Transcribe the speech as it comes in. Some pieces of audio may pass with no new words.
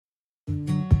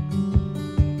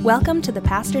Welcome to the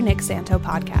Pastor Nick Santo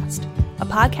podcast, a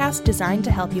podcast designed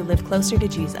to help you live closer to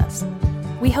Jesus.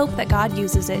 We hope that God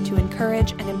uses it to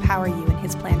encourage and empower you in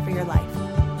His plan for your life.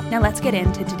 Now let's get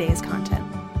into today's content.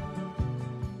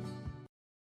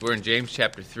 We're in James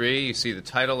chapter 3. You see the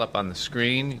title up on the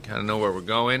screen. You kind of know where we're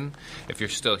going. If you're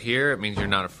still here, it means you're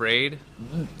not afraid.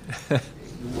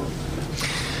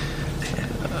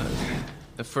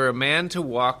 For a man to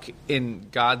walk in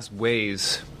God's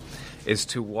ways is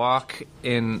to walk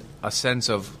in a sense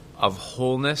of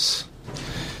wholeness,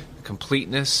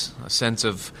 completeness, a sense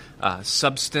of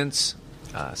substance,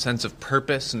 a sense of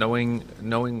purpose,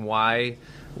 knowing why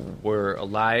we're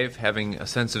alive, having a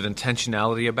sense of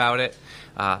intentionality about it.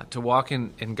 To walk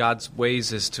in God's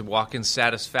ways is to walk in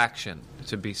satisfaction,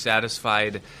 to be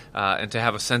satisfied, and to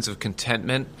have a sense of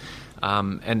contentment.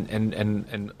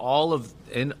 And all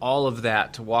of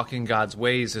that, to walk in God's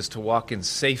ways is to walk in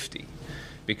safety.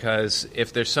 Because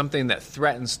if there's something that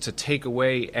threatens to take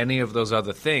away any of those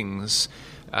other things,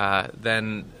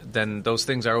 then those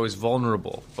things are always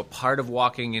vulnerable. But part of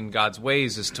walking in God's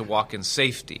ways is to walk in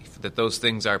safety, that those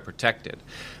things are protected.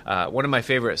 One of my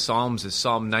favorite psalms is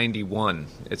Psalm 91.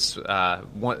 It's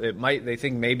they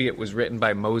think maybe it was written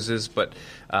by Moses, but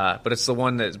it's the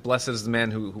one that blessed is the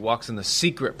man who walks in the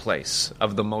secret place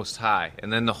of the Most High.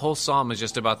 And then the whole psalm is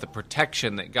just about the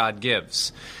protection that God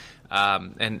gives.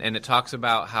 And it talks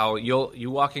about how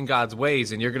you walk in God's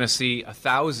ways and you're going to see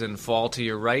 1,000 fall to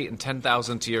your right and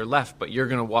 10,000 to your left, but you're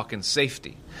going to walk in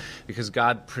safety because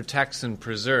God protects and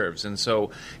preserves. And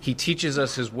so He teaches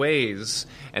us His ways,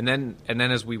 and then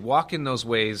as we walk in those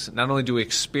ways, not only do we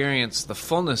experience the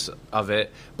fullness of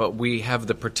it, but we have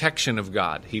the protection of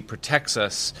God. He protects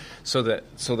us so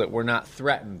that we're not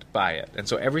threatened by it. And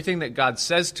so everything that God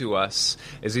says to us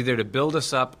is either to build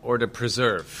us up or to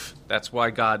preserve. That's why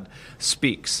God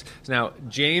speaks. Now,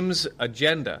 James'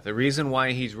 agenda, the reason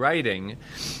why he's writing,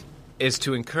 is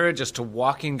to encourage us to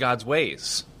walk in God's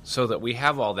ways so that we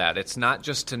have all that. It's not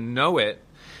just to know it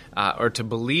or to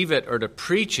believe it or to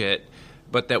preach it,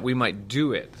 but that we might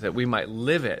do it, that we might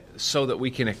live it so that we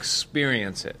can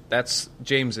experience it. That's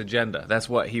James' agenda. That's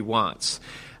what he wants.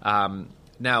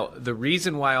 Now, the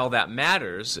reason why all that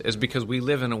matters is because we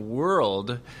live in a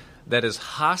world that is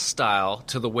hostile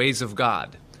to the ways of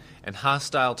God and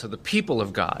hostile to the people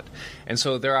of God. And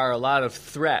so there are a lot of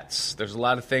threats. There's a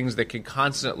lot of things that can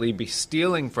constantly be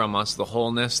stealing from us the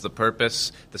wholeness, the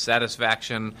purpose, the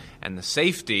satisfaction, and the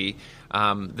safety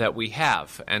that we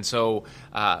have. And so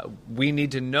we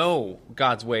need to know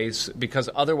God's ways because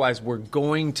otherwise we're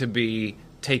going to be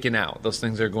taken out. Those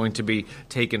things are going to be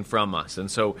taken from us.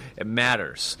 And so it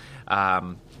matters.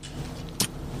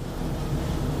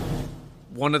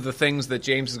 One of the things that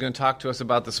James is going to talk to us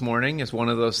about this morning is one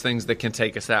of those things that can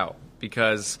take us out.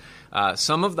 Because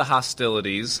some of the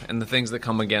hostilities and the things that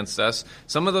come against us,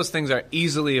 some of those things are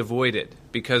easily avoided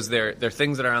because they're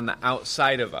things that are on the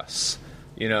outside of us.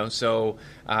 So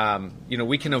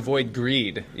we can avoid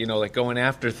greed, like going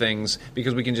after things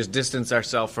because we can just distance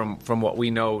ourselves from what we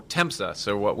know tempts us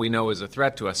or what we know is a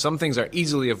threat to us. Some things are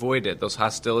easily avoided, those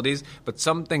hostilities, but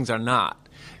some things are not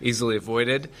easily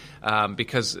avoided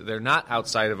because they're not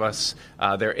outside of us,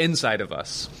 they're inside of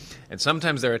us. And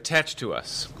sometimes they're attached to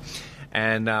us.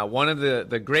 And one of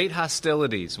the great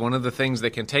hostilities, one of the things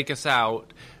that can take us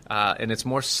out, and it's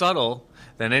more subtle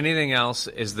than anything else,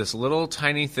 is this little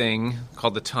tiny thing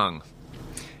called the tongue.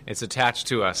 It's attached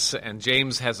to us, and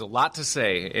James has a lot to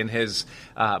say in his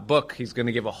book. He's going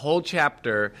to give a whole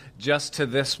chapter just to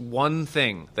this one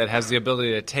thing that has the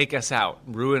ability to take us out,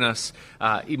 ruin us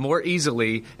more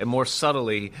easily and more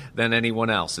subtly than anyone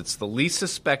else. It's the least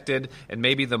suspected and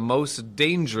maybe the most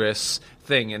dangerous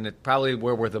thing, and it's probably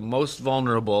where we're the most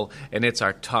vulnerable, and it's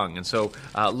our tongue. And so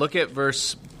look at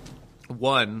verse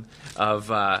 1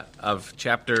 of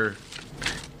chapter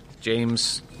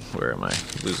James. Where am I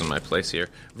losing my place here?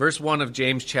 Verse 1 of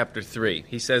James chapter 3.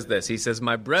 He says this. He says,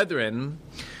 "My brethren,"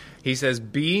 he says,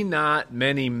 "be not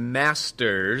many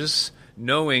masters,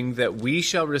 knowing that we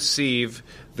shall receive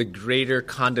the greater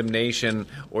condemnation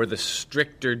or the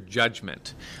stricter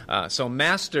judgment." So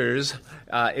masters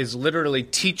is literally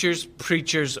teachers,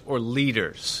 preachers, or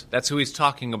leaders. That's who he's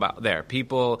talking about there.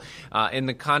 People in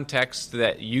the context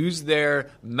that use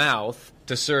their mouth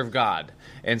to serve God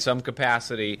in some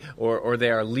capacity, or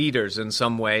they are leaders in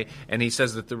some way. And he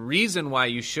says that the reason why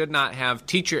you should not have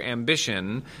teacher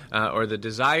ambition or the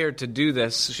desire to do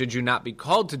this, should you not be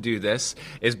called to do this,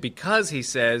 is because, he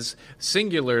says,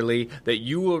 singularly, that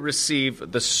you will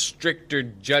receive the stricter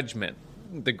judgment.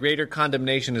 The greater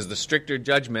condemnation is the stricter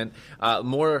judgment.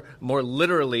 More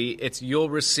literally, it's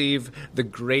you'll receive the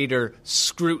greater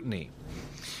scrutiny.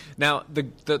 Now,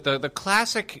 the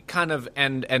classic kind of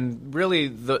and really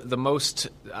the most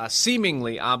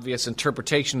seemingly obvious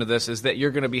interpretation of this is that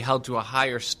you're going to be held to a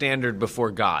higher standard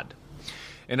before God.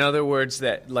 In other words,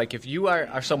 that like if you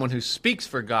are someone who speaks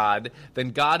for God, then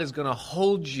God is going to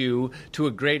hold you to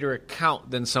a greater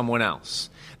account than someone else.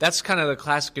 That's kind of the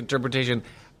classic interpretation.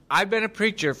 I've been a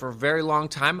preacher for a very long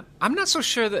time. I'm not so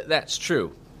sure that that's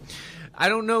true. I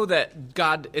don't know that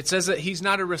God, it says that he's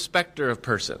not a respecter of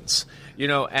persons,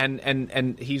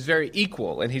 and he's very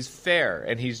equal, and he's fair,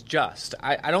 and he's just.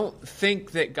 I don't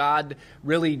think that God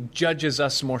really judges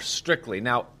us more strictly.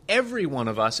 Now, every one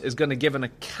of us is going to give an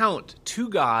account to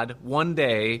God one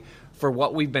day for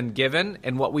what we've been given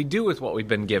and what we do with what we've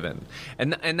been given.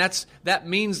 And that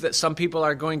means that some people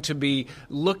are going to be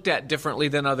looked at differently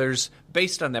than others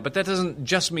based on that. But that doesn't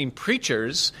just mean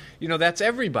preachers. That's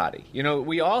everybody.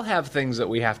 We all have things that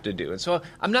we have to do. And so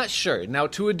I'm not sure. Now,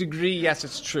 to a degree, yes,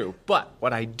 it's true. But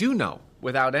what I do know,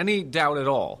 without any doubt at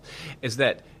all, is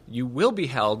that you will be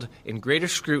held in greater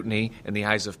scrutiny in the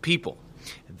eyes of people.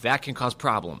 That can cause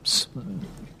problems.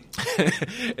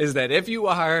 Is that if you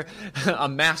are a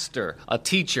master, a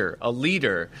teacher, a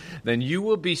leader, then you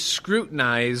will be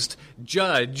scrutinized,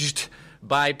 judged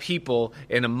by people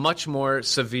in a much more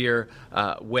severe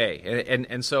way.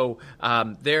 And so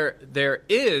there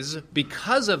is,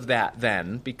 because of that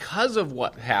then, because of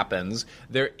what happens,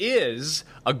 there is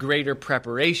a greater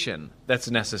preparation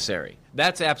that's necessary.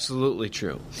 That's absolutely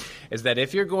true. Is that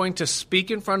if you're going to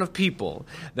speak in front of people,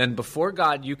 then before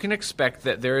God you can expect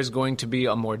that there is going to be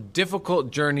a more difficult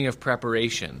journey of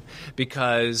preparation,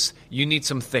 because you need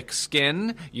some thick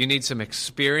skin, you need some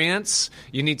experience,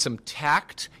 you need some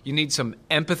tact, you need some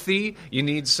empathy, you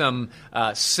need some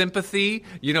sympathy.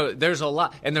 There's a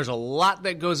lot, and there's a lot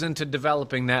that goes into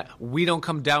developing that. We don't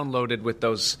come downloaded with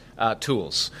those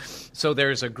tools. So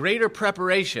there's a greater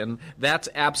preparation, that's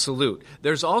absolute.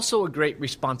 There's also a great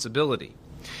responsibility.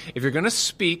 If you're going to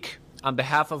speak on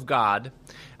behalf of God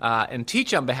and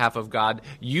teach on behalf of God,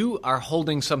 you are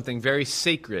holding something very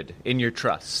sacred in your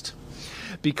trust.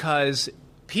 Because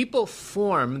people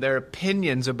form their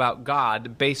opinions about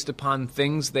God based upon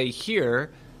things they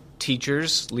hear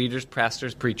teachers, leaders,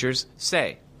 pastors, preachers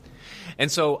say. And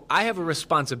so I have a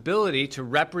responsibility to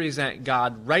represent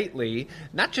God rightly,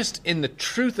 not just in the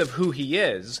truth of who he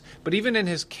is, but even in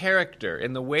his character,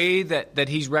 in the way that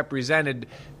he's represented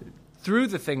through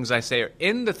the things I say, or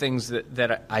in the things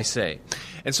that I say.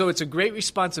 And so it's a great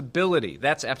responsibility.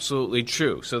 That's absolutely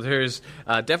true. So there's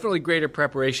definitely greater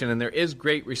preparation, and there is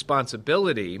great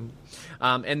responsibility.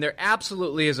 And there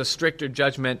absolutely is a stricter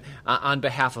judgment on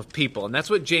behalf of people. And that's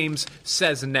what James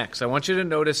says next. I want you to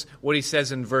notice what he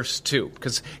says in verse 2.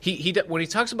 Because when he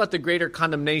talks about the greater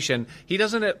condemnation, he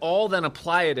doesn't at all then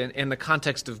apply it in the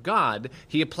context of God.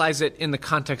 He applies it in the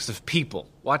context of people.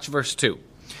 Watch verse 2.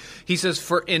 He says,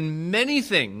 "For in many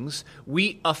things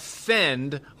we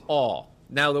offend all."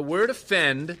 Now, the word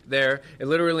offend there, it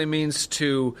literally means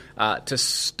to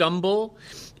stumble.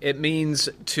 It means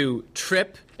to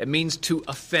trip. It means to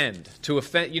offend. To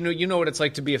offend, you know what it's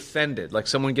like to be offended, like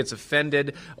someone gets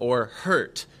offended or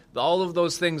hurt. All of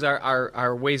those things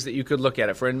are ways that you could look at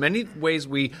it. For in many ways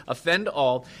we offend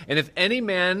all, and if any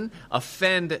man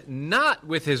offend not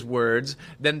with his words,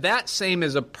 then that same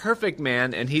is a perfect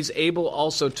man, and he's able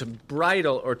also to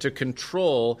bridle or to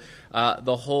control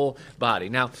the whole body.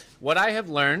 Now, what I have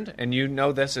learned, and you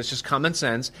know this, it's just common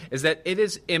sense, is that it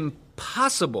is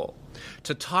impossible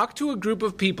to talk to a group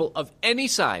of people of any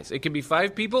size. It could be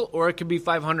 5 people or it could be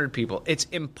 500 people. It's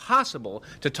impossible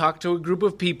to talk to a group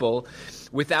of people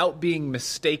without being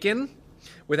mistaken,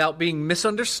 without being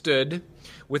misunderstood,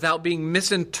 without being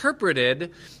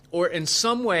misinterpreted, or in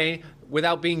some way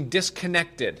without being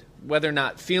disconnected, whether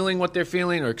not feeling what they're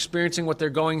feeling or experiencing what they're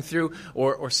going through,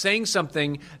 or saying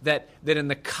something that in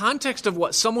the context of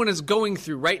what someone is going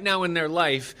through right now in their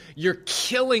life, you're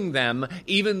killing them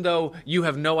even though you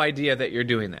have no idea that you're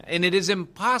doing that. And it is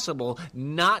impossible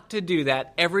not to do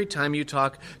that every time you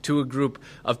talk to a group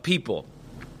of people.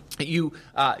 You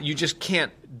just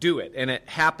can't do it, and it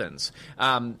happens.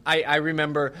 I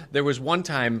remember there was one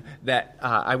time that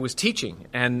I was teaching,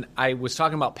 and I was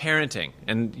talking about parenting,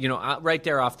 and right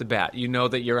there off the bat, you know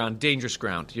that you're on dangerous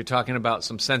ground. You're talking about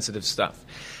some sensitive stuff.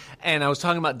 And I was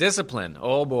talking about discipline.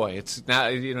 Oh boy, it's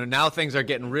now things are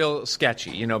getting real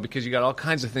sketchy, because you got all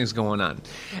kinds of things going on.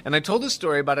 And I told a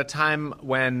story about a time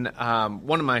when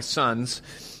one of my sons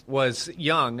was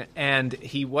young and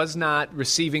he was not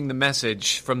receiving the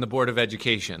message from the Board of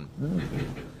Education.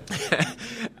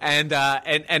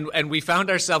 And we found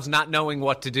ourselves not knowing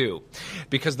what to do,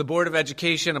 because the Board of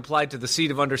Education applied to the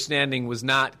seat of understanding was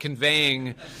not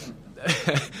conveying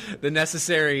the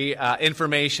necessary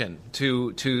information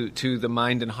to the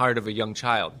mind and heart of a young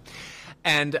child.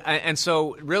 And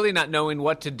so really not knowing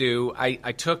what to do, I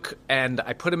took and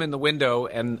I put him in the window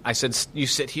and I said, you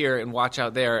sit here and watch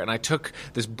out there. And I took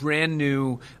this brand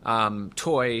new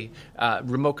toy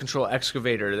remote control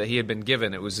excavator that he had been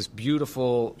given. It was this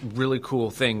beautiful, really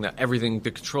cool thing that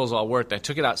the controls all worked. I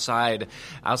took it outside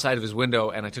of his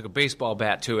window and I took a baseball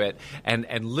bat to it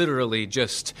and literally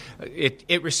just,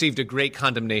 it received a great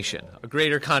condemnation, a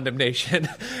greater condemnation.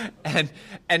 and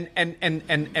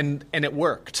it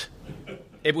worked.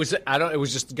 It was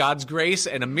just God's grace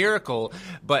and a miracle,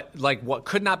 but like what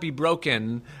could not be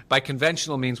broken by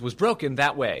conventional means was broken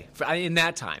that way in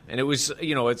that time. And it was,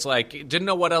 it's like, didn't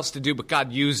know what else to do, but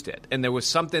God used it. And there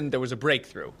was a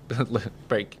breakthrough,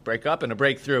 break up and a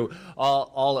breakthrough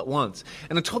all at once.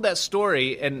 And I told that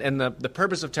story, and the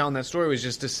purpose of telling that story was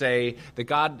just to say that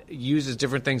God uses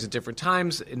different things at different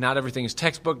times. Not everything is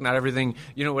textbook, not everything,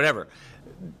 whatever.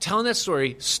 Telling that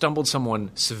story stumbled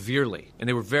someone severely, and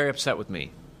they were very upset with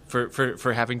me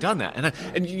for having done that.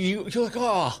 And you're like,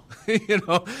 oh,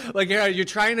 like you're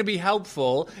trying to be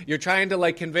helpful, you're trying to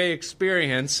like convey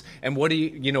experience, and what do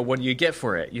you get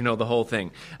for it? The whole thing.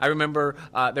 I remember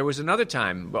there was another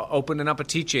time opening up a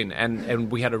teaching,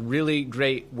 and we had a really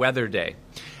great weather day.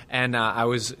 And I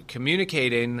was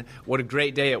communicating what a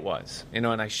great day it was, and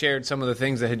I shared some of the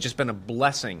things that had just been a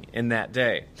blessing in that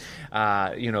day.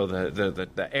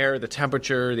 The air, the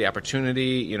temperature, the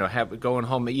opportunity, going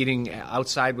home, eating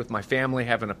outside with my family,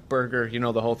 having a burger,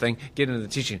 the whole thing, getting into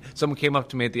the teaching. Someone came up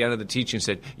to me at the end of the teaching and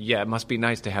said, yeah, it must be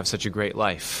nice to have such a great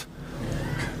life.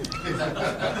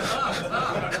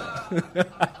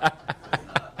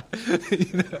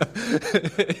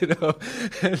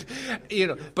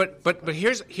 But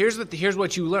here's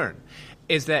what you learn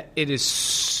is that it is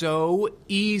so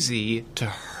easy to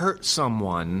hurt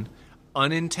someone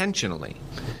unintentionally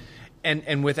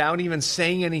and without even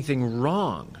saying anything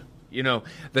wrong.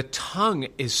 The tongue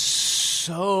is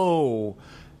so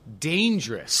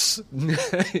dangerous, and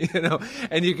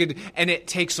it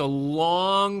takes a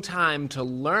long time to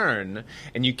learn,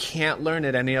 and you can't learn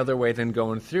it any other way than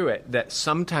going through it, that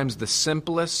sometimes the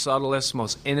simplest, subtlest,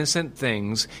 most innocent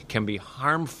things can be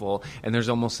harmful, and there's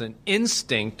almost an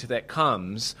instinct that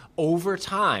comes over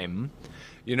time,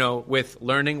 with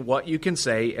learning what you can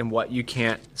say and what you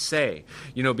can't say,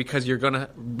 because you're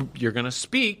gonna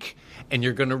speak and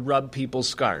you're gonna rub people's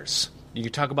scars. You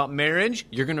talk about marriage,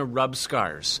 you're going to rub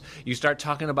scars. You start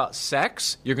talking about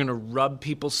sex, you're going to rub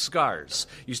people's scars.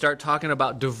 You start talking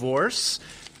about divorce,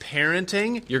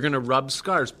 parenting, you're going to rub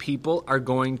scars. People are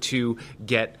going to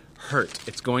get hurt.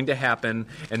 It's going to happen,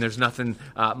 and there's nothing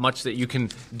much that you can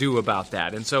do about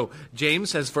that. And so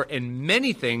James says, for in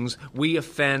many things we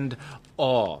offend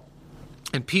all.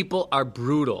 And people are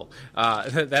brutal.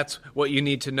 That's what you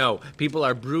need to know. People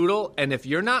are brutal, and if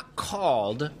you're not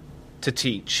called to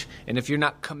teach, and if you're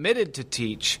not committed to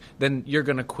teach, then you're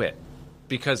going to quit,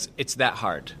 because it's that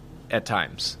hard at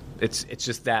times. It's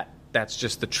just that's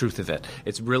just the truth of it.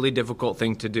 It's a really difficult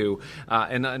thing to do.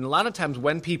 And a lot of times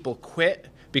when people quit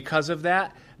because of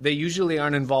that, they usually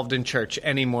aren't involved in church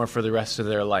anymore for the rest of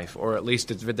their life, or at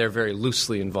least they're very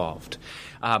loosely involved.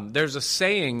 There's a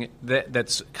saying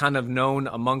that's kind of known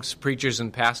amongst preachers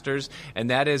and pastors,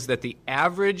 and that is that the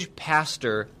average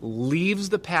pastor leaves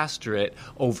the pastorate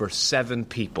over 7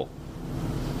 people.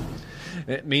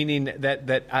 Meaning that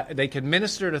they can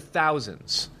minister to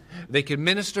thousands. They can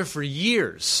minister for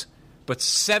years. But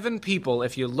 7 people,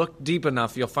 if you look deep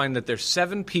enough, you'll find that there's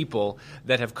 7 people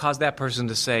that have caused that person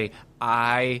to say,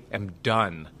 I am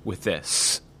done with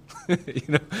this.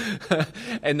 And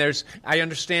I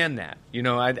understand that.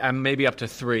 I'm maybe up to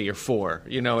 3 or 4,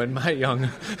 in my young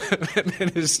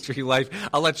ministry life.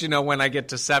 I'll let you know when I get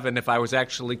to 7 if I was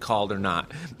actually called or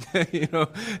not,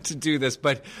 to do this.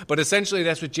 But essentially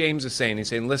that's what James is saying. He's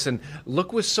saying, listen,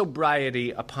 look with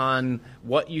sobriety upon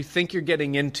what you think you're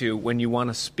getting into when you want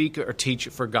to speak or teach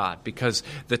for God, because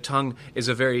the tongue is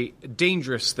a very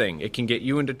dangerous thing. It can get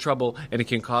you into trouble, and it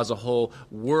can cause a whole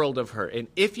world of hurt. And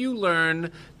if you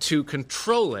learn to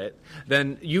control it,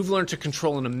 then you've learned to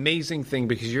control an amazing thing,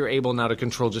 because you're able now to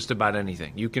control just about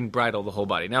anything. You can bridle the whole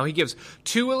body. Now he gives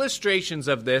 2 illustrations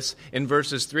of this in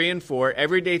verses 3 and 4,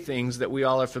 everyday things that we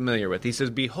all are familiar with. He says,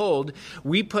 behold,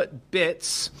 we put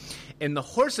bits in the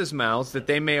horses' mouths that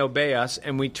they may obey us,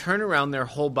 and we turn around their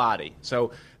whole body.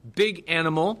 So big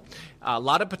animal, a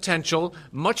lot of potential,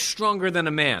 much stronger than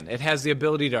a man. It has the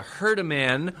ability to hurt a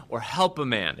man or help a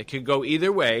man. It could go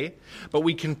either way, but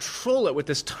we control it with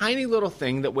this tiny little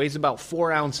thing that weighs about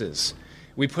 4 ounces.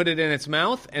 We put it in its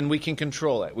mouth, and we can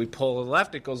control it. We pull it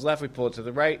left, it goes left. We pull it to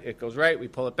the right, it goes right. We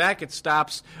pull it back, it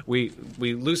stops. We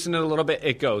loosen it a little bit,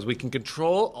 it goes. We can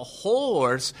control a whole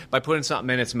horse by putting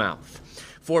something in its mouth.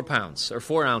 4 pounds or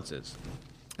 4 ounces.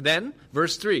 Then,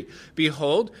 verse 3,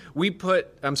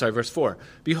 verse 4.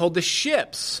 Behold the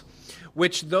ships,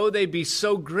 which though they be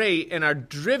so great and are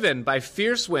driven by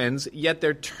fierce winds, yet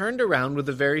they're turned around with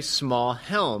a very small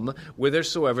helm,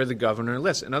 whithersoever the governor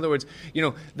lists. In other words,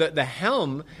 the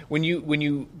helm, when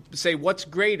you say what's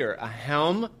greater, a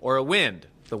helm or a wind?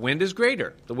 The wind is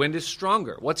greater. The wind is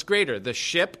stronger. What's greater, the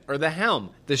ship or the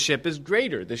helm? The ship is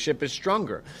greater. The ship is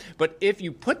stronger. But if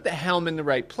you put the helm in the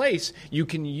right place, you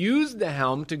can use the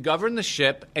helm to govern the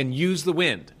ship and use the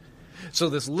wind. So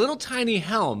this little tiny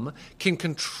helm can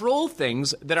control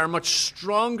things that are much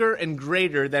stronger and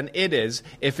greater than it is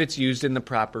if it's used in the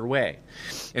proper way.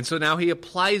 And so now he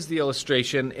applies the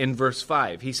illustration in verse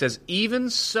 5. He says, even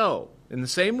so, in the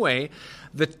same way,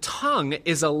 the tongue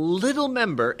is a little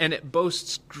member and it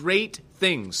boasts great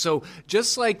things. So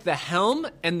just like the helm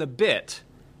and the bit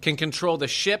can control the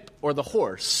ship or the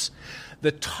horse,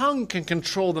 the tongue can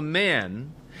control the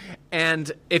man. And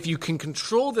if you can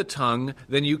control the tongue,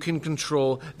 then you can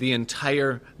control the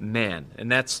entire man.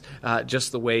 And that's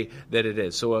just the way that it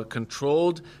is. So a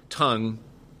controlled tongue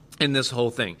in this whole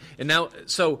thing. And now,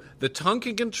 so the tongue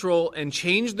can control and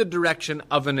change the direction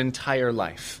of an entire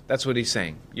life. That's what he's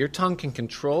saying. Your tongue can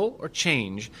control or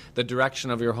change the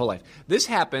direction of your whole life. This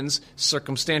happens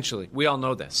circumstantially. We all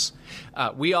know this.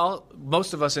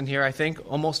 Most of us in here, I think,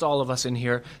 almost all of us in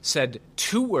here, said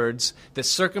 2 words that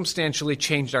circumstantially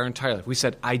changed our entire life. We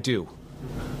said, I do.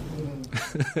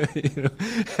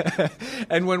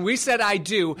 And when we said I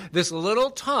do, this little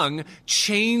tongue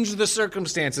changed the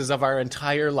circumstances of our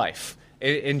entire life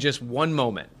in just one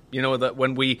moment.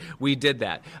 When we did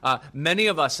that. Many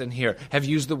of us in here have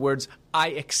used the words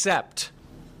I accept.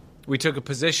 We took a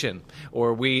position,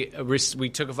 or we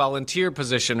took a volunteer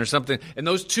position or something. And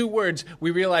those 2 words,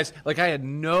 we realized, I had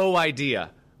no idea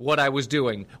what I was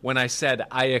doing when I said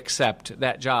I accept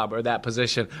that job or that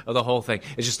position or the whole thing.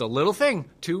 It's just a little thing,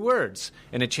 2 words,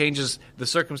 and it changes the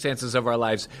circumstances of our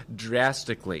lives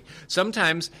drastically.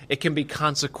 Sometimes it can be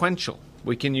consequential.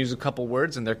 We can use a couple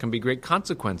words and there can be great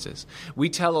consequences. We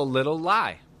tell a little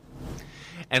lie.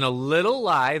 And a little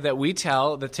lie that we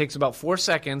tell that takes about 4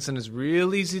 seconds and is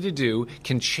real easy to do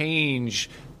can change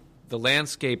the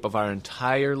landscape of our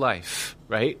entire life,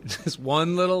 right? This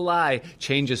one little lie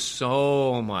changes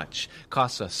so much.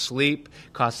 Costs us sleep,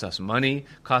 costs us money,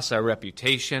 costs our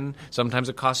reputation. Sometimes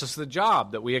it costs us the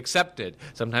job that we accepted.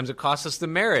 Sometimes it costs us the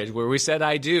marriage where we said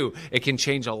I do. It can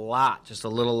change a lot, just a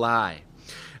little lie.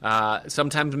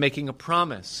 Sometimes making a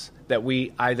promise that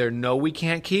we either know we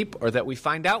can't keep or that we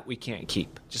find out we can't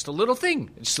keep. Just a little thing,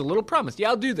 just a little promise.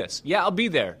 Yeah, I'll do this. Yeah, I'll be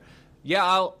there.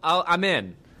 Yeah, I'm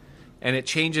in. And it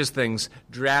changes things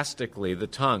drastically, the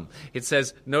tongue. It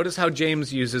says, notice how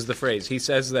James uses the phrase. He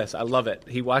says this, I love it.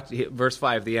 Verse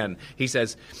 5, the end. He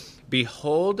says,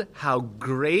 behold how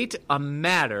great a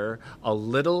matter a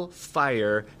little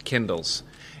fire kindles.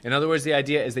 In other words, the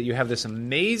idea is that you have this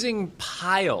amazing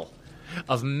pile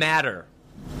of matter,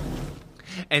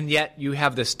 and yet you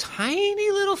have this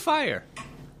tiny little fire.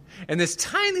 And this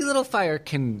tiny little fire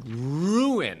can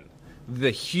ruin the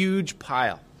huge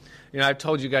pile. I've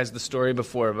told you guys the story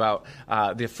before about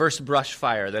the first brush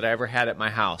fire that I ever had at my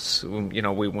house. When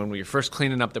we were first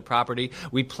cleaning up the property,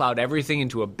 we plowed everything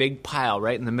into a big pile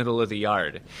right in the middle of the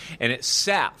yard. And it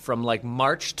sat from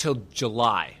March till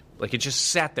July. It just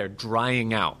sat there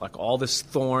drying out. All this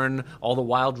thorn, all the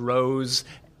wild rose,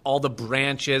 all the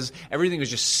branches, everything was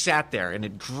just sat there and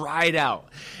it dried out.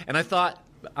 And I thought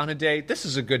on a day, this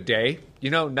is a good day.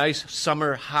 Nice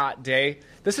summer hot day.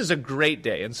 This is a great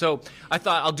day. And so I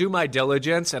thought I'll do my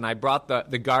diligence, and I brought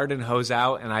the garden hose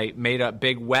out, and I made a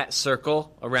big wet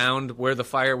circle around where the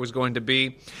fire was going to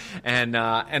be. And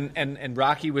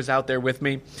Rocky was out there with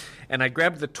me. And I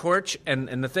grabbed the torch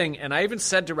and the thing, and I even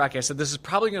said to Rocky, I said, this is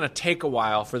probably going to take a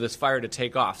while for this fire to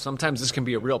take off. Sometimes this can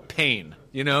be a real pain,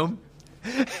 and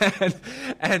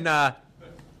I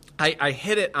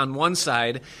hit it on one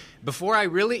side. Before I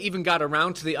really even got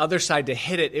around to the other side to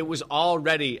hit it, it was all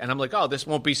ready. And I'm like, oh, this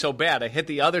won't be so bad. I hit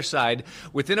the other side.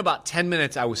 Within about 10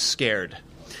 minutes, I was scared.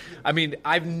 I mean,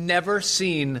 I've never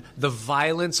seen the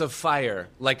violence of fire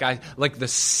like the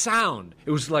sound. It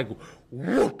was like,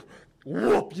 whoop,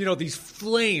 whoop, these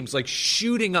flames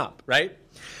shooting up, right?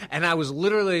 And I was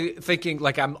literally thinking,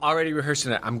 I'm already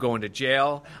rehearsing it. I'm going to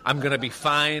jail. I'm going to be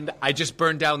fined. I just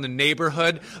burned down the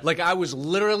neighborhood. I was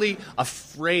literally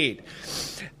afraid.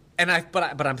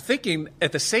 But I'm thinking,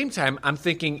 at the same time, I'm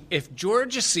thinking, if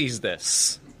Georgia sees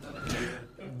this,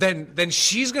 then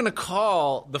she's going to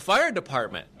call the fire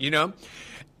department,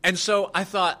 And so I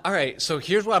thought, all right, so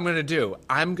here's what I'm going to do.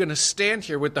 I'm going to stand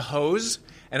here with the hose,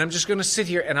 and I'm just going to sit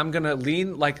here, and I'm going to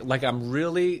lean like I'm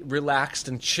really relaxed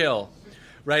and chill,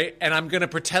 right? And I'm going to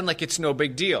pretend like it's no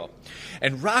big deal.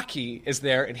 And Rocky is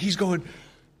there, and he's going,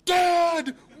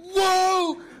 Dad,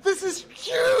 whoa, this is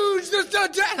huge.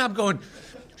 And I'm going,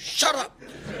 shut up,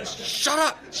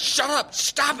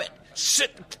 stop it.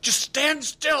 Just stand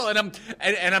still, and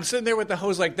I'm sitting there with the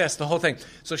hose like this, the whole thing.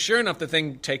 So sure enough, the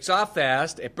thing takes off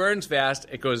fast, it burns fast,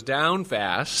 it goes down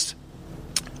fast.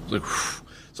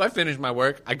 So I finish my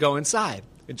work, I go inside,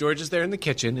 and George is there in the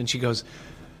kitchen, and she goes,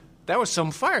 "That was some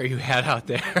fire you had out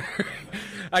there."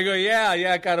 I go, yeah,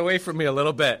 it got away from me a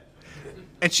little bit.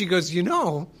 And she goes,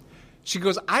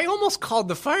 I almost called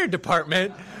the fire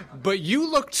department, but you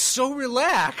looked so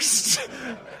relaxed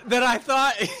that I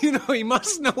thought, he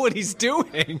must know what he's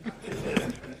doing.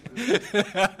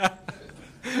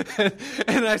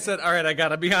 And I said, all right, I got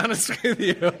to be honest with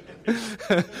you.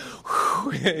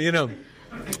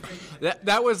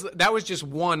 That was just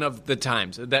one of the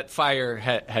times that fire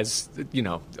has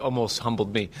almost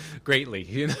humbled me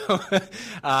greatly, and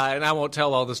I won't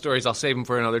tell all the stories. I'll save them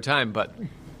for another time, but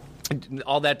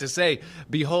all that to say,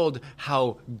 behold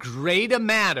how great a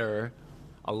matter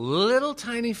a little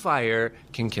tiny fire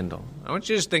can kindle. I want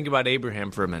you to just think about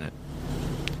Abraham for a minute.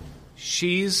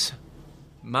 She's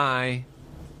my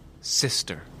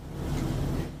sister.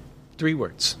 3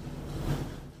 words.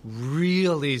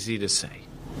 Real easy to say.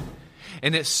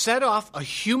 And it set off a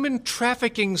human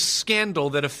trafficking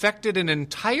scandal that affected an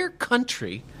entire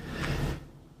country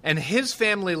and his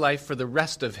family life for the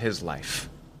rest of his life.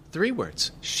 3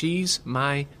 words. She's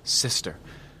my sister.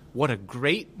 What a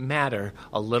great matter,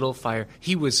 a little fire.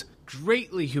 He was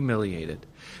greatly humiliated.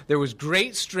 There was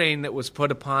great strain that was put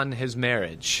upon his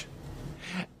marriage.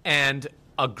 And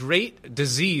a great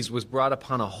disease was brought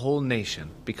upon a whole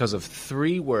nation because of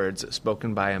 3 words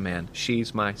spoken by a man.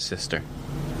 She's my sister.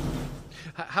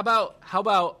 How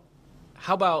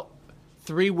about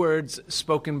 3 words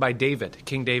spoken by David,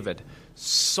 King David?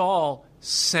 Saul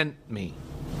sent me.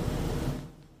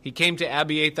 He came to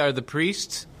Abiathar the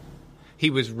priest. He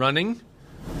was running.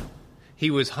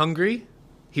 He was hungry.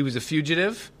 He was a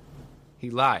fugitive. He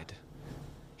lied.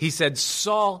 He said,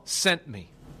 Saul sent me.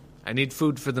 I need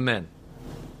food for the men.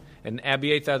 And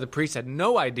Abiathar the priest had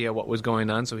no idea what was going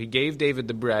on, so he gave David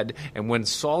the bread. And when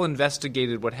Saul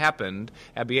investigated what happened,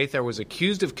 Abiathar was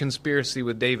accused of conspiracy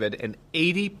with David, and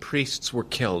 80 priests were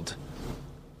killed.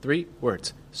 3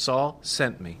 words. Saul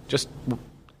sent me.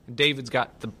 David's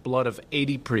got the blood of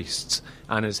 80 priests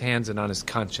on his hands and on his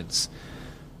conscience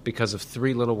because of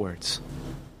 3 little words.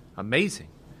 Amazing.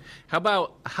 How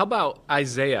about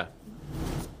Isaiah?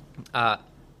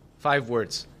 5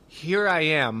 words. Here I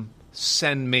am,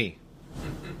 send me.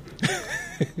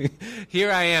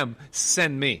 Here I am,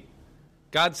 send me.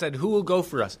 God said, who will go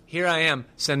for us? Here I am,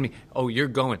 send me. Oh, you're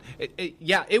going.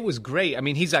 It was great. I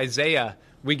mean, he's Isaiah.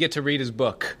 We get to read his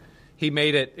book. He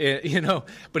made it,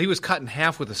 but he was cut in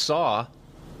half with a saw.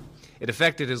 It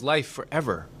affected his life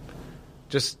forever.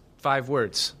 Just 5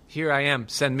 words. Here I am,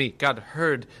 send me. God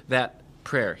heard that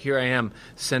prayer. Here I am,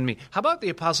 send me. How about the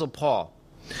Apostle Paul?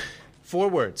 4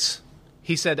 words.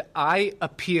 He said, I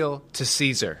appeal to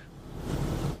Caesar.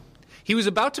 He was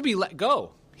about to be let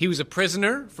go. He was a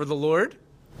prisoner for the Lord.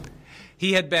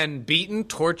 He had been beaten,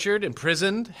 tortured,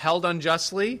 imprisoned, held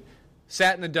unjustly,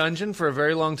 sat in a dungeon for a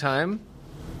very long time.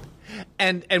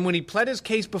 And when he pled his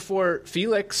case before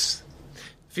Felix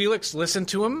listened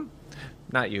to him.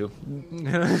 Not you.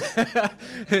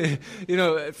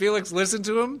 Felix listened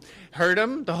to him, heard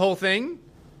him, the whole thing.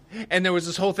 And there was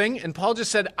this whole thing, and Paul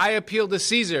just said, I appeal to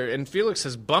Caesar. And Felix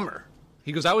says, bummer.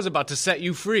 He goes, I was about to set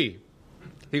you free.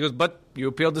 He goes, but you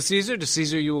appealed to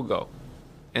Caesar you will go.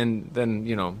 And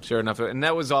then, sure enough, and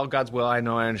that was all God's will. I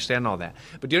know, I understand all that.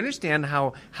 But do you understand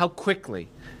how quickly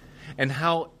and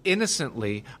how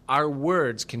innocently our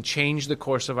words can change the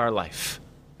course of our life?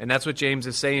 And that's what James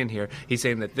is saying here. He's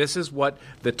saying that this is what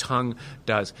the tongue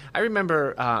does. I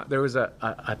remember there was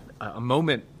a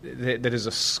moment that is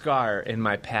a scar in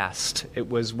my past. It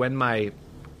was when my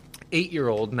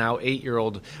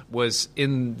 8-year-old was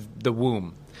in the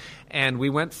womb. And we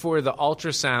went for the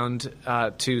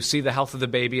ultrasound to see the health of the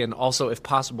baby and also, if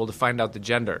possible, to find out the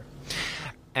gender.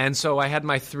 And so I had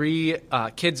my 3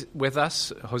 kids with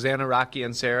us, Hosanna, Rocky,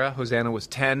 and Sarah. Hosanna was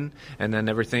 10, and then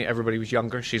everybody was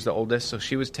younger. She's the oldest, so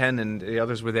she was 10, and the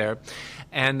others were there.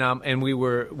 And we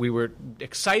were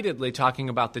excitedly talking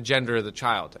about the gender of the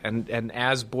child. And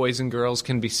as boys and girls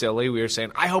can be silly, we were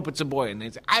saying, I hope it's a boy, and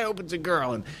they'd say, I hope it's a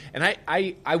girl. And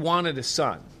I wanted a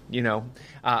son.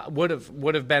 would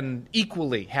have been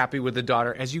equally happy with the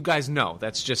daughter. As you guys know,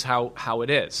 that's just how it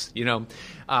is.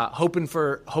 Hoping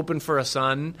for a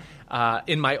son.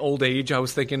 In my old age, I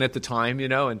was thinking at the time,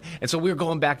 and so we were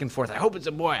going back and forth. I hope it's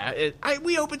a boy.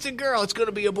 We hope it's a girl. It's going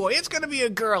to be a boy. It's going to be a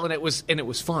girl, and it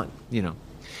was fun,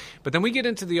 But then we get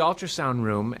into the ultrasound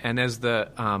room, and as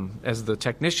the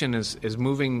technician is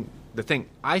moving the thing,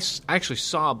 I actually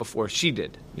saw before she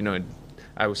did.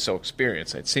 I was so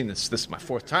experienced. I'd seen this. This is my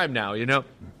fourth time now. I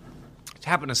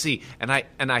happened to see, and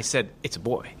I said, "It's a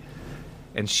boy,"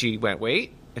 and she went,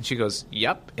 "Wait," and she goes,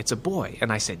 "Yep, it's a boy,"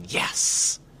 and I said,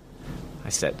 "Yes." I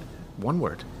said one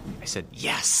word. I said,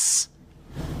 "Yes,"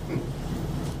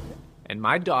 and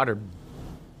my daughter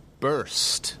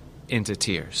burst into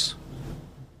tears.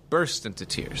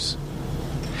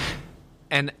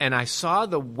 And I saw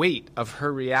the weight of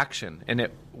her reaction, and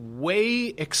it way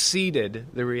exceeded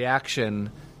the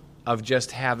reaction of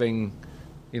just having,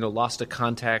 lost a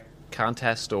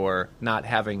contest or not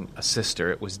having a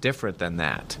sister. It was different than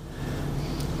that.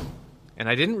 And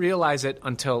I didn't realize it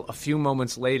until a few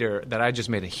moments later that I just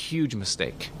made a huge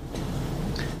mistake.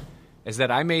 Is that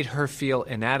I made her feel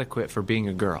inadequate for being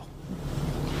a girl.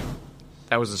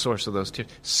 That was the source of those tears.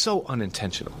 So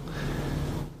unintentional.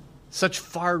 Such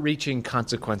far-reaching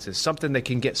consequences, something that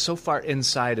can get so far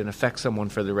inside and affect someone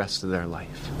for the rest of their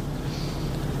life.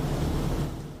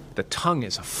 The tongue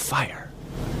is a fire.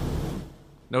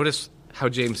 Notice how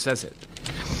James says it.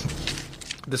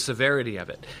 The severity of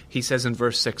it. He says in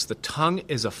verse 6, the tongue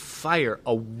is a fire,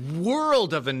 a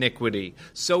world of iniquity.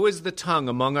 So is the tongue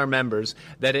among our members,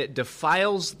 that it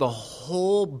defiles the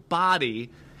whole body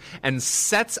and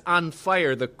sets on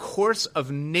fire the course of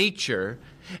nature,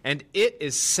 and it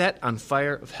is set on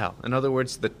fire of hell. In other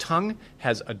words, the tongue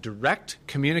has a direct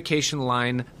communication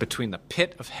line between the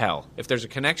pit of hell. If there's a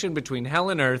connection between hell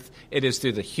and earth, it is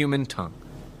through the human tongue.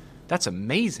 That's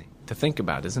amazing to think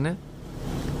about, isn't it?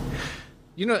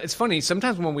 It's funny,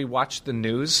 sometimes when we watch the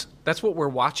news, that's what we're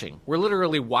watching. We're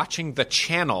literally watching the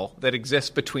channel that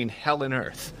exists between hell and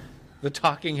earth, the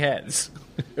talking heads,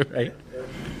 right?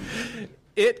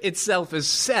 It itself is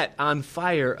set on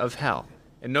fire of hell.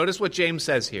 And notice what James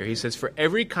says here. He says, for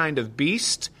every kind of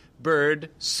beast, bird,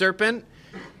 serpent,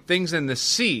 things in the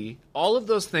sea, all of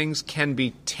those things can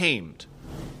be tamed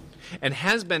and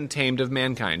has been tamed of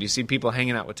mankind. You see people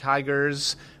hanging out with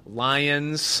tigers,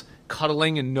 lions,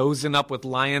 cuddling and nosing up with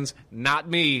lions. Not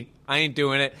me. I ain't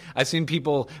doing it. I've seen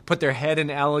people put their head in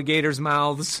alligators'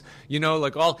 mouths.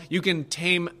 You can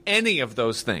tame any of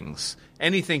those things.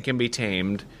 Anything can be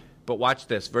tamed. But watch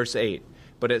this, verse 8.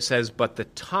 But it says, but the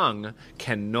tongue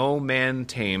can no man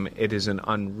tame. It is an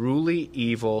unruly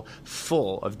evil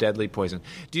full of deadly poison.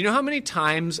 Do you know how many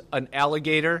times an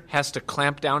alligator has to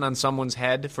clamp down on someone's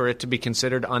head for it to be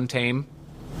considered untame?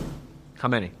 How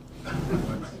many?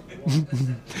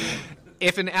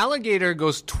 If an alligator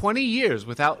goes 20 years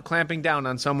without clamping down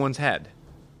on someone's head,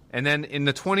 and then in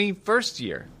the 21st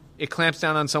year, it clamps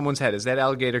down on someone's head, is that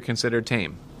alligator considered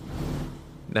tame?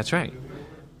 That's right.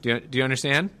 Do you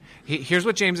understand? Here's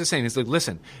what James is saying. He's like,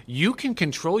 listen, you can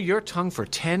control your tongue for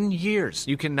 10 years.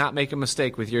 You cannot make a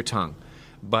mistake with your tongue.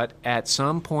 But at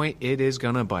some point, it is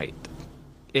going to bite.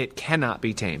 It cannot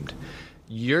be tamed.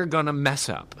 You're going to mess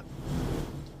up.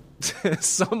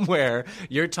 Somewhere,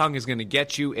 your tongue is going to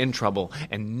get you in trouble,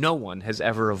 and no one has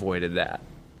ever avoided that.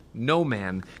 No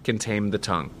man can tame the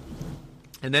tongue.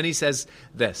 And then he says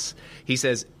this. He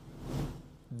says,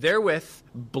 therewith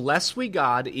bless we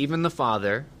God, even the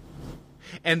Father,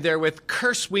 and therewith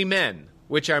curse we men,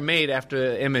 which are made after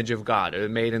the image of God, or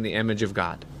made in the image of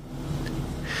God.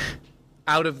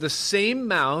 Out of the same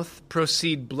mouth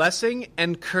proceed blessing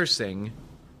and cursing.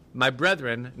 My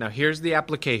brethren, now here's the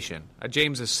application.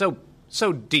 James is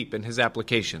so deep in his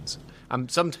applications.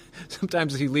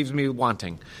 Sometimes he leaves me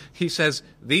wanting. He says,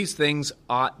 these things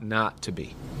ought not to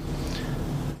be.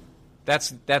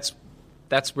 That's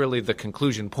really the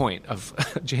conclusion point of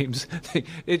James.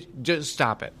 Just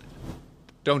stop it.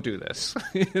 Don't do this.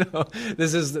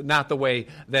 This is not the way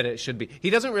that it should be. He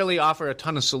doesn't really offer a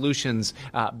ton of solutions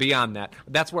beyond that.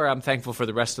 That's where I'm thankful for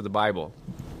the rest of the Bible.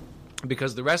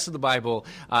 Because the rest of the Bible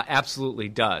absolutely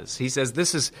does. He says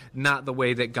this is not the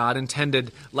way that God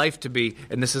intended life to be,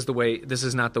 and this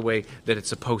is not the way that it's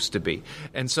supposed to be.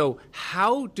 And so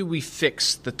how do we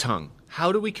fix the tongue?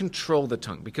 How do we control the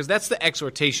tongue? Because that's the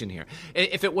exhortation here.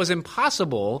 If it was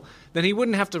impossible, then he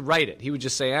wouldn't have to write it. He would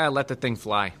just say, let the thing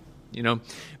fly.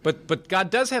 But God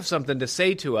does have something to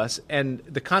say to us, and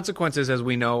the consequences, as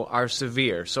we know, are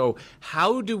severe. So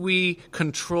how do we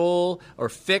control or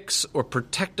fix or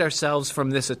protect ourselves from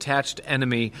this attached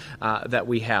enemy that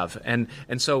we have? And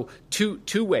so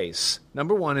two ways.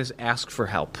 Number one is ask for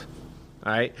help.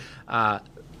 All right?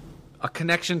 A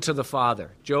connection to the Father.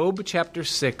 Job chapter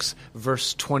 6,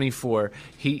 verse 24,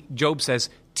 Job says,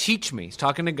 teach me. He's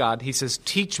talking to God. He says,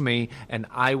 teach me, and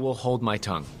I will hold my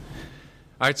tongue.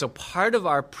 All right, so part of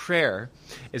our prayer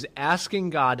is asking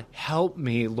God, help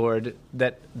me, Lord,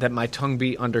 that my tongue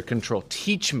be under control.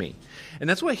 Teach me. And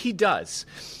that's what he does.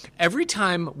 Every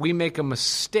time we make a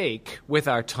mistake with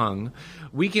our tongue,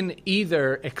 we can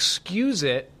either excuse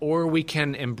it or we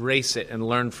can embrace it and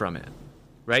learn from it.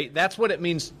 Right? That's what it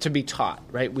means to be taught,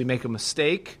 right? We make a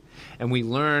mistake and we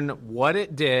learn what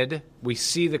it did. We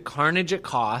see the carnage it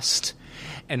cost,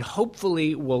 and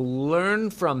hopefully we'll learn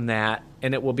from that,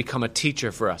 and it will become a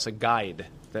teacher for us, a guide.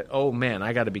 That, oh man,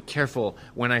 I got to be careful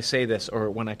when I say this, or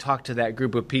when I talk to that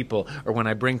group of people, or when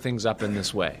I bring things up in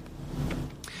this way.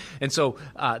 And so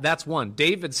that's one.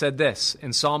 David said this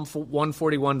in Psalm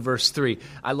 141, verse 3.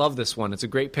 I love this one. It's a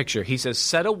great picture. He says,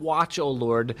 set a watch, O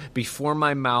Lord, before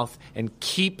my mouth, and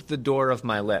keep the door of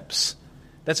my lips.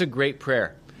 That's a great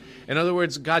prayer. In other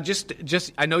words, God,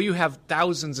 just I know you have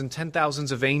thousands and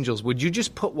 10,000s of angels. Would you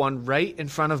just put one right in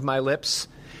front of my lips?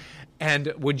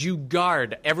 And would you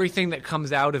guard everything that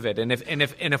comes out of it? And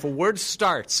if a word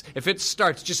starts,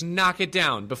 just knock it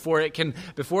down before it can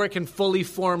fully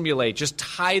formulate. Just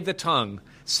tie the tongue.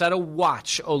 Set a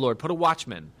watch, O Lord. Put a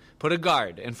watchman. Put a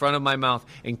guard in front of my mouth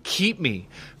and keep me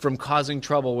from causing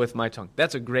trouble with my tongue.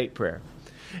 That's a great prayer.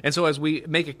 And so as we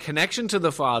make a connection to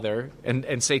the Father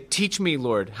and say, teach me,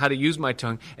 Lord, how to use my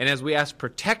tongue, and as we ask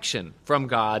protection from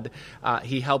God,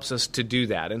 he helps us to do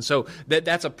that. And so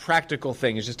that's a practical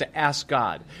thing, is just to ask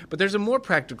God. But there's a more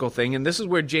practical thing, and this is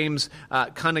where James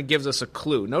kind of gives us a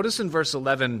clue. Notice in verse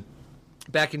 11,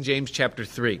 back in James chapter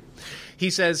 3, he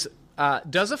says,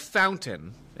 does a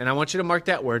fountain, and I want you to mark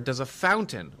that word, does a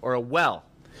fountain or a well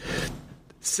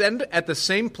send at the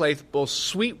same place both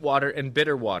sweet water and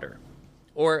bitter water?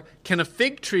 Or can a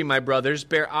fig tree, my brothers,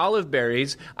 bear olive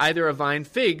berries, either a vine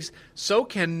figs? So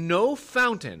can no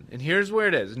fountain, and here's where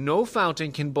it is, no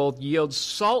fountain can both yield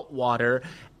salt water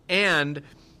and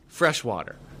fresh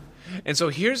water. And so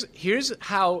here's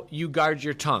how you guard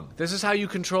your tongue. This is how you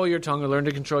control your tongue, or learn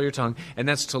to control your tongue, and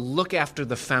that's to look after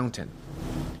the fountain.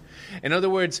 In other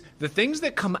words, the things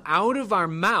that come out of our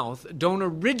mouth don't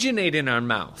originate in our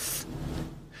mouth.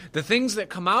 The things that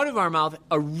come out of our mouth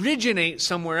originate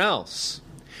somewhere else.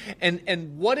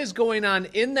 And what is going on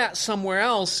in that somewhere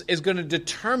else is going to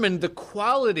determine the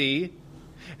quality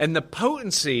and the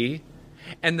potency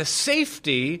and the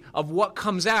safety of what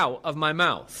comes out of my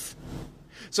mouth.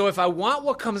 So if I want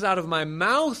what comes out of my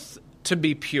mouth to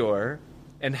be pure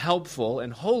and helpful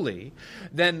and holy,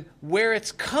 then where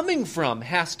it's coming from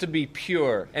has to be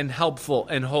pure and helpful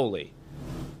and holy.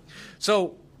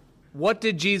 So what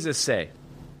did Jesus say?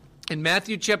 In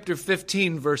Matthew chapter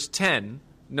 15, verse 10,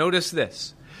 notice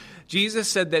this. Jesus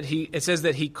said that it says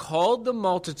that he called the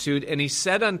multitude and he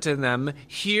said unto them,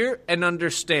 hear and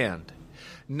understand.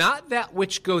 Not that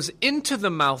which goes into the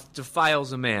mouth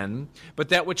defiles a man, but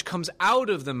that which comes out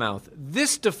of the mouth,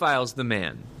 this defiles the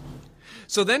man.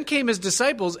 So then came his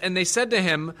disciples and they said to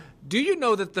him, do you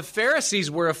know that the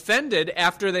Pharisees were offended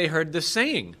after they heard this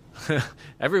saying?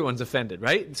 Everyone's offended,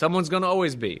 right? Someone's going to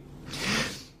always be.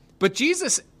 But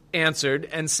Jesus answered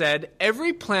and said,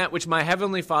 every plant which my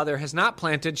heavenly Father has not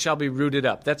planted shall be rooted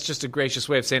up. That's just a gracious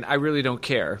way of saying, I really don't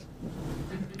care.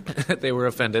 They were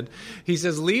offended. He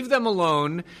says, leave them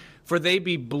alone, for they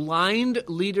be blind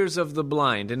leaders of the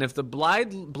blind. And if the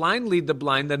blind lead the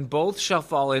blind, then both shall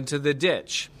fall into the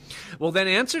ditch. Well, then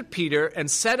answered Peter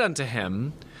and said unto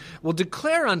him, well,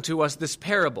 declare unto us this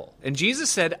parable. And Jesus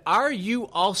said, are you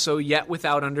also yet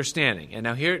without understanding? And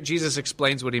now here Jesus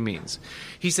explains what he means.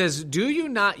 He says, do you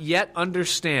not yet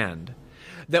understand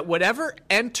that whatever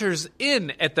enters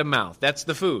in at the mouth, that's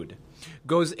the food,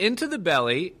 goes into the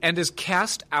belly and is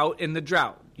cast out in the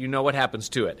drought? You know what happens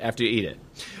to it after you eat it.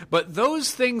 But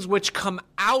those things which come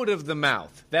out of the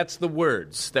mouth, that's the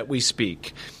words that we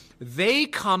speak, they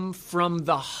come from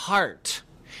the heart,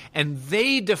 and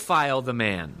they defile the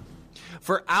man.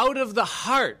 For out of the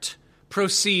heart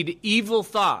proceed evil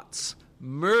thoughts,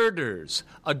 murders,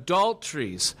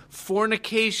 adulteries,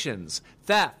 fornications,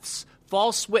 thefts,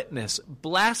 false witness,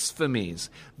 blasphemies.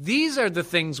 These are the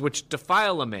things which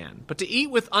defile a man. But to eat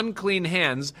with unclean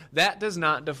hands, that does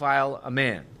not defile a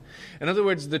man. In other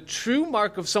words, the true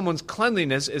mark of someone's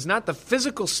cleanliness is not the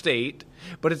physical state,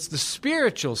 but it's the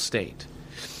spiritual state.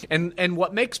 And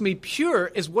what makes me pure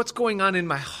is what's going on in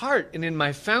my heart and in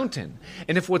my fountain.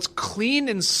 And if what's clean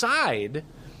inside,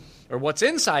 or what's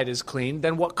inside is clean,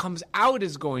 then what comes out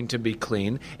is going to be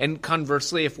clean. And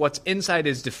conversely, if what's inside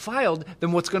is defiled,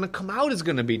 then what's going to come out is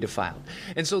going to be defiled.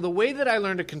 And so the way that I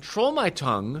learn to control my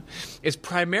tongue is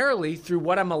primarily through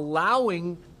what I'm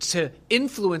allowing to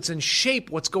influence and shape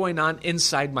what's going on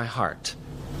inside my heart.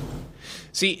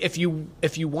 See, if you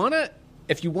want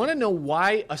to know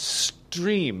why a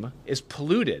stream is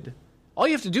polluted, all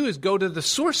you have to do is go to the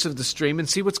source of the stream and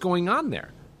see what's going on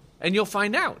there. And you'll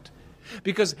find out.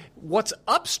 Because what's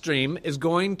upstream is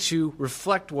going to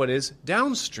reflect what is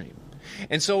downstream.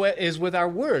 And so it is with our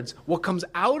words. What comes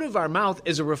out of our mouth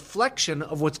is a reflection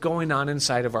of what's going on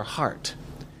inside of our heart.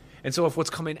 And so if what's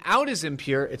coming out is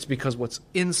impure, it's because what's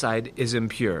inside is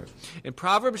impure. In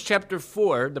Proverbs chapter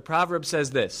 4, the proverb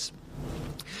says this.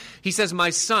 He says, "My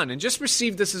son," and just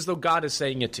receive this as though God is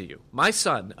saying it to you. "My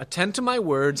son, attend to my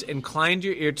words, incline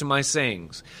your ear to my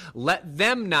sayings. Let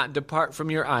them not depart from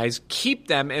your eyes. Keep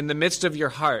them in the midst of your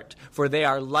heart, for they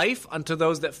are life unto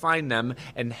those that find them,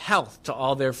 and health to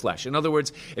all their flesh." In other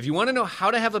words, if you want to know how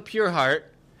to have a pure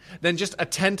heart, then just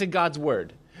attend to God's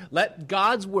word. Let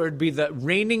God's word be the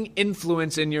reigning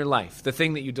influence in your life, the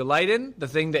thing that you delight in, the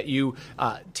thing that you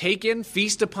take in,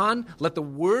 feast upon. Let the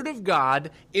word of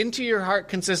God into your heart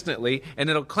consistently, and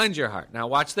it'll cleanse your heart. Now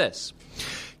watch this.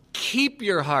 "Keep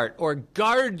your heart," or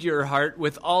guard your heart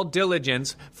with all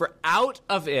diligence, for out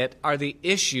of it are the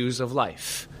issues of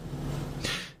life.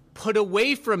 "Put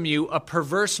away from you a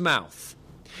perverse mouth,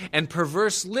 and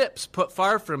perverse lips put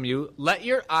far from you. Let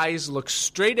your eyes look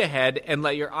straight ahead, and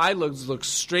let your eyelids look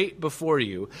straight before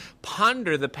you.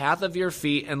 Ponder the path of your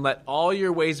feet, and let all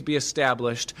your ways be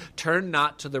established. Turn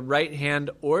not to the right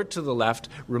hand or to the left.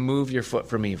 Remove your foot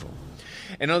from evil."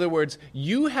 In other words,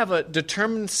 you have a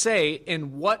determined say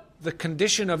in what the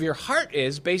condition of your heart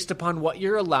is based upon what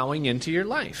you're allowing into your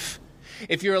life.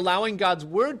 If you're allowing God's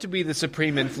word to be the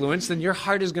supreme influence, then your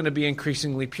heart is going to be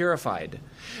increasingly purified.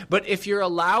 But if you're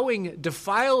allowing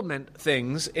defilement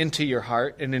things into your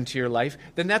heart and into your life,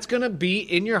 then that's going to be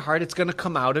in your heart. It's going to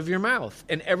come out of your mouth.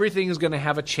 And everything is going to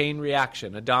have a chain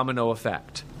reaction, a domino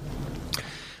effect.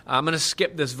 I'm going to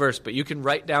skip this verse, but you can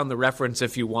write down the reference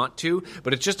if you want to.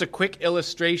 But it's just a quick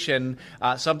illustration,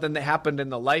 something that happened in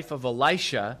the life of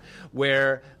Elisha,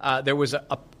 where there was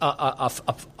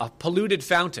a polluted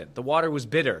fountain. The water was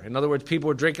bitter. In other words, people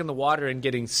were drinking the water and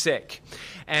getting sick.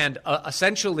 And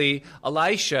essentially,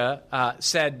 Elisha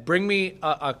said, "Bring me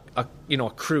a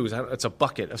cruse. It's a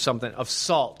bucket of something, of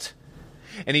salt."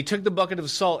 And he took the bucket of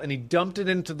salt and he dumped it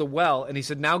into the well, and he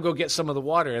said, "Now go get some of the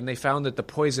water." And they found that the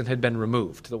poison had been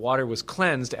removed. The water was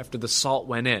cleansed after the salt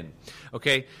went in.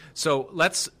 Okay, so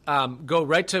let's go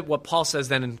right to what Paul says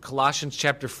then in Colossians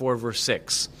chapter 4, verse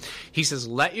 6. He says,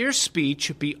 "Let your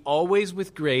speech be always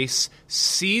with grace,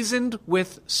 seasoned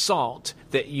with salt,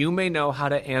 that you may know how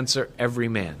to answer every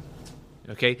man."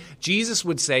 Okay, Jesus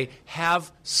would say,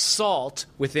 have salt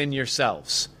within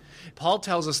yourselves. Paul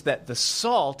tells us that the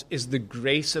salt is the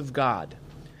grace of God.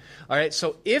 All right,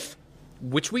 so if,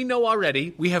 which we know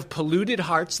already, we have polluted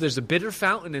hearts, there's a bitter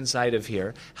fountain inside of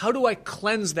here. How do I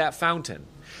cleanse that fountain?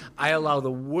 I allow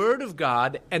the Word of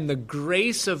God and the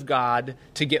grace of God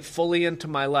to get fully into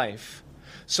my life,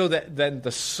 so that then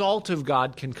the salt of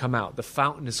God can come out. The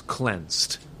fountain is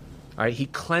cleansed. All right, he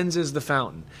cleanses the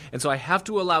fountain. And so I have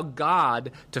to allow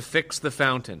God to fix the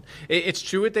fountain. It's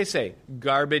true what they say,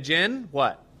 garbage in,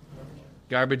 what?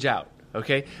 Garbage out,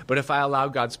 okay? But if I allow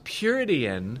God's purity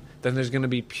in, then there's going to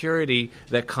be purity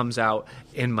that comes out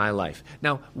in my life.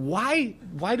 Now, why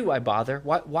do I bother?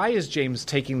 Why is James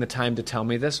taking the time to tell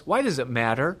me this? Why does it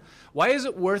matter? Why is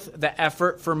it worth the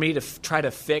effort for me to try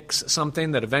to fix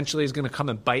something that eventually is going to come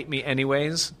and bite me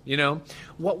anyways? You know,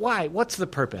 why? What's the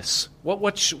purpose?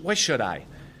 Why should I?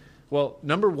 Well,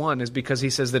 number one is because he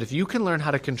says that if you can learn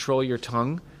how to control your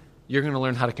tongue, you're going to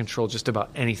learn how to control just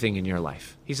about anything in your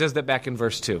life. He says that back in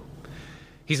verse 2.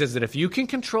 He says that if you can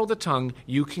control the tongue,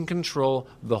 you can control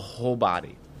the whole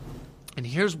body. And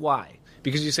here's why.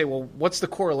 Because you say, well, what's the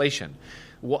correlation?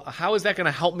 How is that going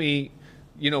to help me,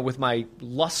 with my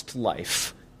lust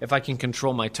life if I can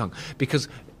control my tongue? Because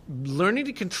learning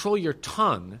to control your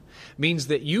tongue means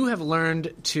that you have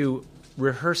learned to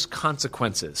rehearse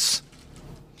consequences.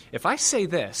 If I say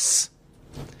this,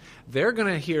 they're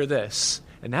going to hear this,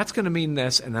 and that's going to mean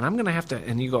this, and then I'm going to have to,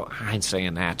 and you go, I ain't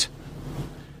saying that.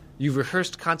 You've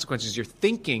rehearsed consequences. You're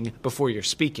thinking before you're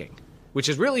speaking, which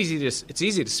is real easy it's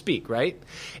easy to speak, right?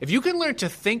 If you can learn to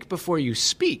think before you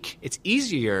speak, it's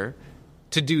easier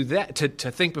to do that, to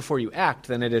think before you act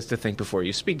than it is to think before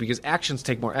you speak, because actions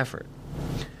take more effort.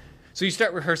 So you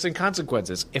start rehearsing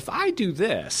consequences. If I do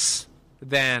this,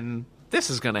 then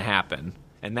this is going to happen,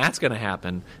 and that's going to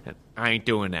happen, and I ain't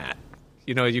doing that.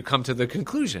 You come to the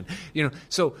conclusion.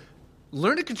 So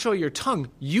learn to control your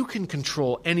tongue. You can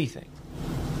control anything.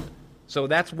 So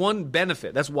that's one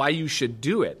benefit. That's why you should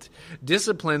do it.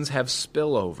 Disciplines have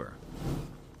spillover.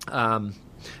 I'm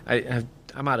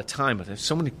out of time, but there's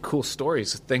so many cool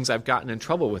stories of things I've gotten in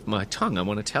trouble with my tongue. I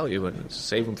want to tell you, but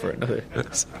save them for another.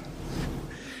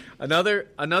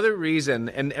 Another reason,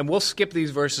 and we'll skip these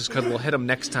verses because we'll hit them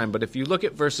next time, but if you look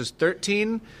at verses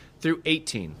 13 through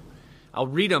 18, I'll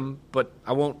read them, but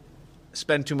I won't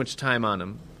spend too much time on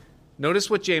them.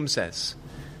 Notice what James says.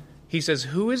 He says,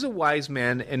 "Who is a wise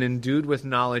man and endued with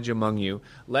knowledge among you?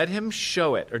 Let him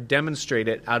show it or demonstrate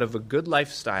it out of a good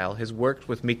lifestyle, his work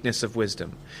with meekness of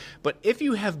wisdom. But if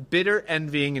you have bitter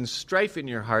envying and strife in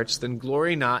your hearts, then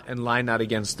glory not and lie not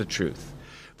against the truth.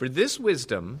 For this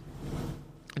wisdom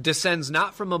descends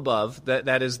not from above,"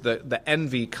 that is the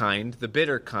envy kind, the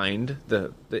bitter kind,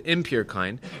 the impure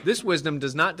kind. "This wisdom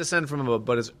does not descend from above,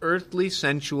 but is earthly,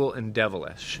 sensual, and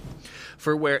devilish.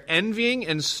 For where envying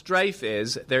and strife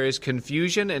is, there is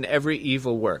confusion and every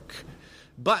evil work.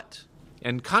 But,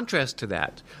 in contrast to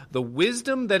that, the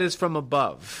wisdom that is from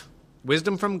above,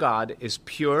 wisdom from God, is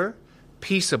pure,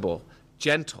 peaceable,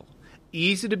 gentle,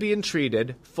 easy to be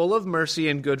entreated, full of mercy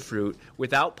and good fruit,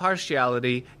 without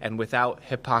partiality and without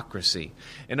hypocrisy."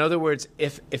 In other words,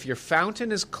 if your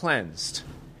fountain is cleansed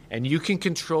and you can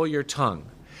control your tongue,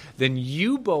 then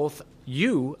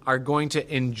you are going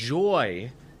to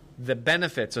enjoy the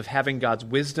benefits of having God's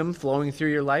wisdom flowing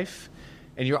through your life,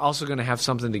 and you're also going to have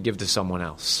something to give to someone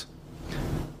else.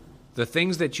 The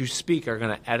things that you speak are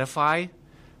going to edify,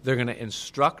 they're going to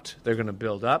instruct, they're going to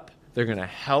build up, they're going to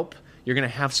help. You're going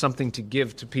to have something to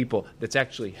give to people that's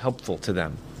actually helpful to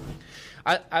them.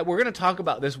 We're going to talk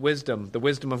about this wisdom, the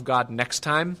wisdom of God, next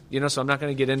time. So I'm not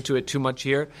going to get into it too much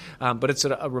here. But it's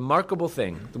a remarkable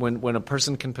thing when a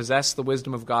person can possess the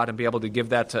wisdom of God and be able to give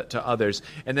that to others.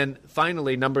 And then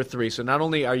finally, number 3. So not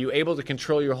only are you able to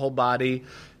control your whole body,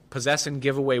 possess and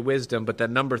give away wisdom, but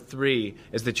then number 3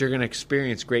 is that you're going to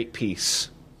experience great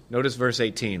peace. Notice verse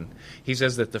 18. He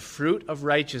says that the fruit of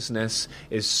righteousness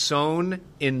is sown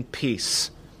in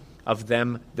peace of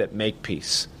them that make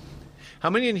peace. How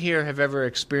many in here have ever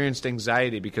experienced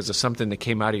anxiety because of something that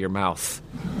came out of your mouth?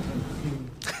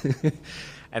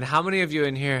 And how many of you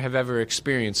in here have ever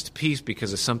experienced peace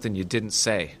because of something you didn't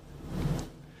say?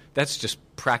 That's just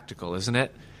practical, isn't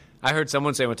it? I heard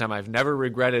someone say one time, "I've never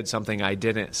regretted something I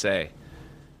didn't say."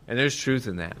 And there's truth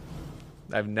in that.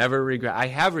 I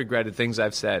have regretted things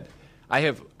I've said. I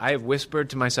have whispered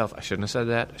to myself, "I shouldn't have said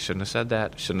that, I shouldn't have said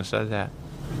that, I shouldn't have said that."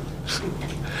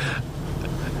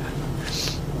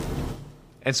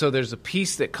 And so there's a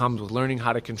peace that comes with learning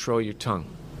how to control your tongue.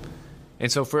 And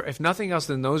so if nothing else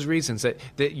than those reasons, that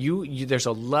there's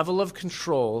a level of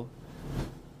control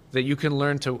that you can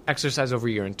learn to exercise over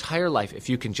your entire life if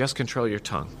you can just control your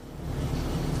tongue.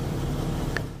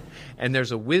 And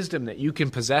there's a wisdom that you can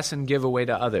possess and give away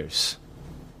to others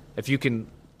if you can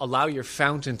allow your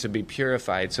fountain to be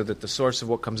purified so that the source of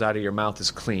what comes out of your mouth is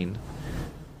clean.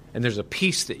 And there's a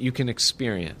peace that you can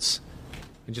experience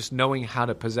in just knowing how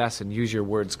to possess and use your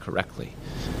words correctly.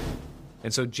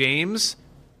 And so James'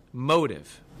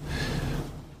 motive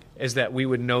is that we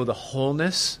would know the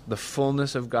wholeness, the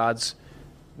fullness of God's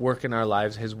work in our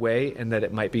lives, his way, and that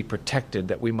it might be protected,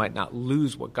 that we might not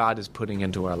lose what God is putting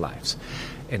into our lives.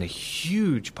 And a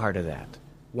huge part of that,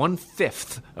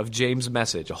 1/5 of James'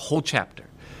 message, a whole chapter,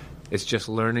 is just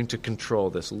learning to control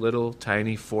this little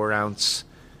tiny 4-ounce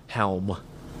helm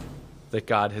that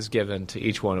God has given to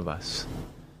each one of us.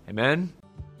 Amen?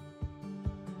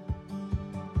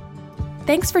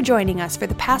 Thanks for joining us for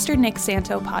the Pastor Nick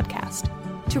Santo podcast.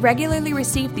 To regularly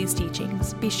receive these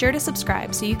teachings, be sure to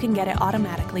subscribe so you can get it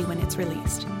automatically when it's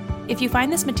released. If you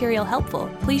find this material helpful,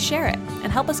 please share it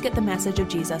and help us get the message of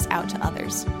Jesus out to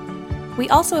others. We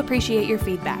also appreciate your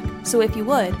feedback, so if you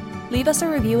would, leave us a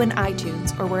review in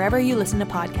iTunes or wherever you listen to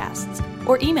podcasts,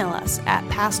 or email us at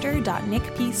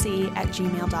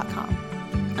pastor.nickpc@gmail.com.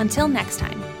 Until next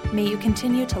time, may you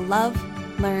continue to love,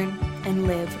 learn, and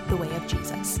live the way of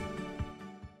Jesus.